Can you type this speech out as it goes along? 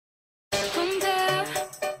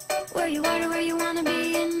you are to where you wanna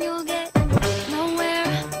be, and you'll get nowhere.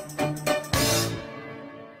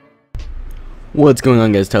 What's going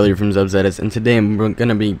on, guys? Tyler from Zubzetis, and today I'm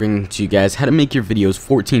gonna be bringing to you guys how to make your videos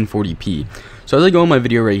 1440p. So as I go on my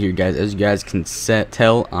video right here, guys, as you guys can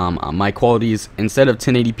tell, my quality is, instead of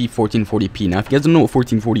 1080p, 1440p. Now, if you guys don't know what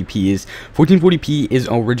 1440p is, 1440p is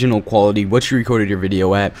original quality, what you recorded your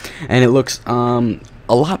video at, and it looks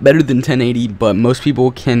a lot better than 1080, but most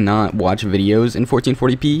people cannot watch videos in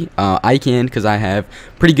 1440p. I can, because I have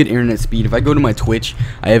pretty good internet speed. If I go to my Twitch,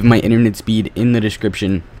 I have my internet speed in the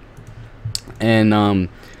description. And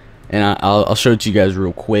I'll show it to you guys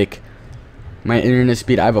real quick. My internet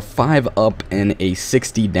speed, I have a 5 up and a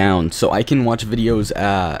 60 down, so I can watch videos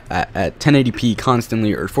at 1080p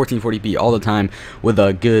constantly, or 1440p all the time, with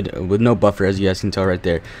no buffer, as you guys can tell right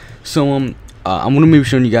there. So I'm gonna be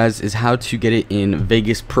showing you guys is how to get it in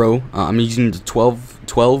Vegas Pro. I'm using the 12,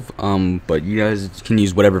 but you guys can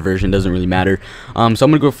use whatever version, doesn't really matter. So I'm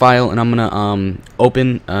gonna go to File, and I'm gonna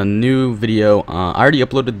open a new video. I already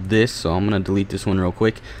uploaded this, so I'm gonna delete this one real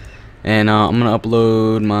quick, and I'm gonna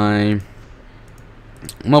upload my.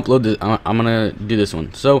 I'm gonna do this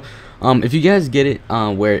one. So if you guys get it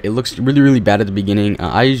where it looks really bad at the beginning,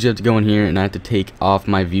 I usually have to go in here and I have to take off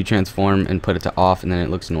my view transform and put it to off, and then it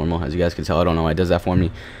looks normal. As you guys can tell, I don't know why it does that for me,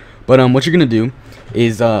 but what you're gonna do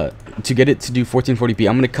is to get it to do 1440p,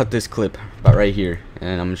 I'm gonna cut this clip about right here,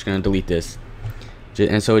 and I'm just gonna delete this,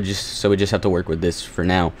 and so we just have to work with this for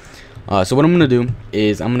now. So what I'm going to do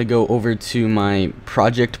is I'm going to go over to my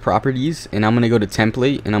project properties, and I'm going to go to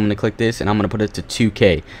template, and I'm going to click this, and I'm going to put it to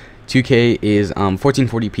 2K. 2K is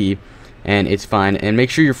 1440p, and it's fine. And make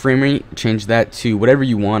sure your frame rate, change that to whatever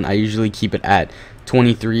you want. I usually keep it at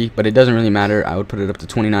 23, but it doesn't really matter. I would put it up to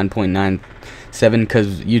 29.97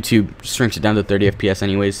 because YouTube shrinks it down to 30 FPS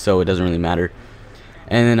anyways, so it doesn't really matter.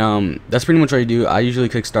 And then that's pretty much what I do. I usually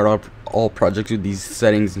click start off all projects with these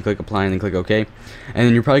settings and click apply, and then click OK. And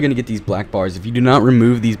then you're probably going to get these black bars. If you do not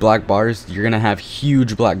remove these black bars, you're going to have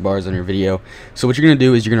huge black bars on your video. So what you're going to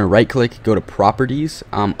do is you're going to right click, go to properties,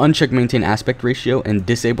 uncheck maintain aspect ratio, and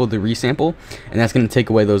disable the resample, and that's going to take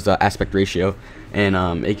away those aspect ratio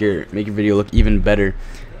and make your video look even better.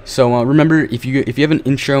 So remember, if you have an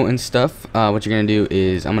intro and stuff, what you're going to do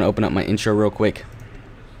is I'm going to open up my intro real quick.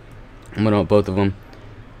 I'm going to open both of them.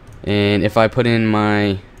 And if I put in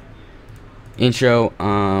my intro,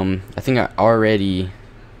 I think I already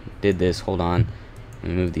did this. Hold on,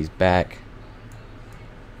 let me move these back.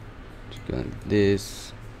 Just go like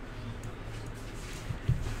this,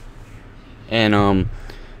 and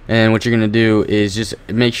what you're gonna do is just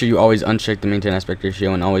make sure you always uncheck the maintain aspect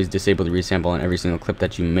ratio and always disable the resample on every single clip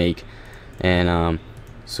that you make. And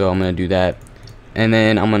so I'm gonna do that, and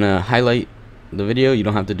then I'm gonna highlight the video. You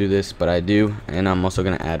don't have to do this, but I do. And I'm also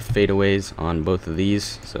gonna add fadeaways on both of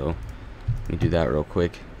these, so let me do that real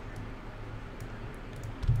quick.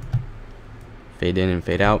 Fade in and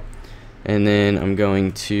fade out, and then I'm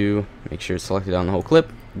going to make sure it's selected on the whole clip.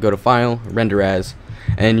 Go to File, Render As,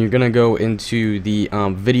 and you're gonna go into the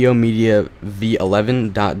Video Media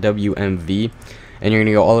v11.wmv, and you're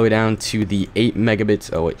gonna go all the way down to the 8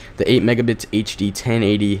 megabits. Oh wait, the 8 megabits HD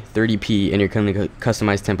 1080 30p, and you're gonna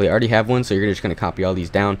customize template. I already have one, so you're just gonna copy all these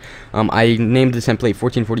down. I named the template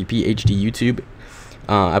 1440p HD YouTube.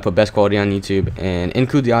 I put best quality on YouTube, and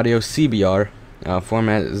include the audio CBR.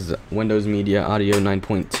 Format is Windows Media Audio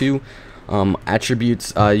 9.2.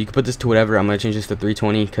 Attributes, you can put this to whatever. I'm gonna change this to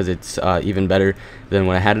 320 because it's even better than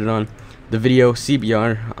when I had it on. The video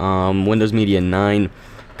CBR, Windows Media 9.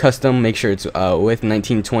 Custom, make sure it's width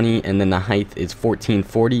 1920, and then the height is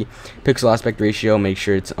 1440. Pixel aspect ratio, make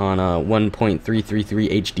sure it's on 1.333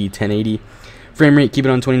 HD 1080. Frame rate, keep it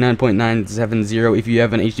on 29.970. If you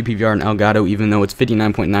have an HD PVR and Elgato, even though it's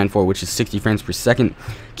 59.94, which is 60 frames per second,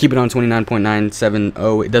 keep it on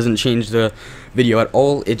 29.970. It doesn't change the video at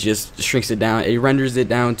all. It just shrinks it down. It renders it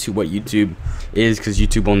down to what YouTube is, because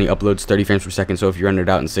YouTube only uploads 30 frames per second. So if you rendered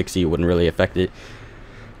out in 60, it wouldn't really affect it.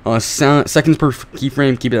 Seconds per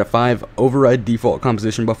keyframe, keep it at 5. Override default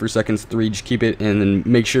composition buffer seconds 3, just keep it. And then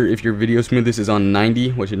make sure if your video smoothness is on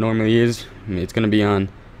 90, which it normally is, it's going to be on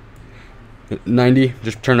 90,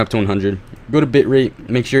 just turn up to 100. Go to bitrate,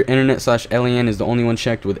 make sure internet/LAN is the only one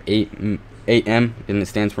checked with 8M, and it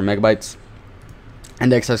stands for megabytes.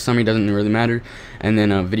 Index size summary doesn't really matter. And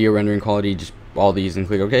then video rendering quality, just all these, and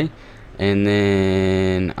click OK. And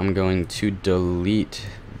then I'm going to delete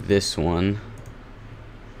this one.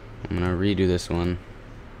 I'm gonna redo this one,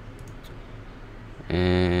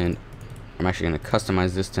 and I'm actually gonna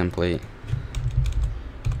customize this template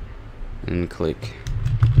and click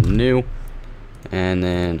new, and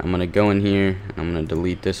then I'm gonna go in here and I'm gonna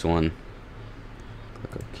delete this one,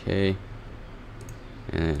 click Okay,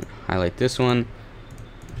 and highlight this one,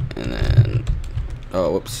 and then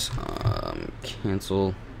whoops,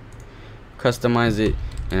 cancel, customize it,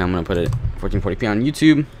 and I'm gonna put it 1440p on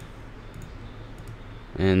YouTube,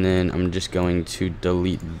 and then I'm just going to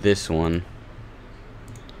delete this one,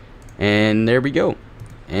 and there we go.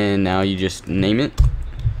 And now you just name it.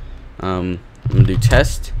 I'm gonna do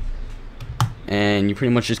test, and you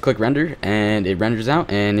pretty much just click render, and it renders out,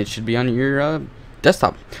 and it should be on your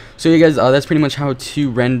desktop. So yeah guys, that's pretty much how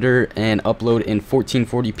to render and upload in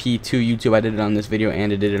 1440p to YouTube. I did it on this video,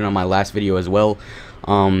 and I did it on my last video as well.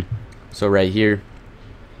 So right here,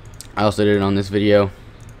 I also did it on this video,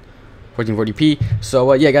 1440p.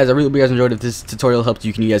 So yeah guys, I really hope you guys enjoyed. If this tutorial helped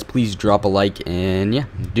you, can you guys please drop a like, and yeah,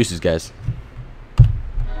 deuces guys.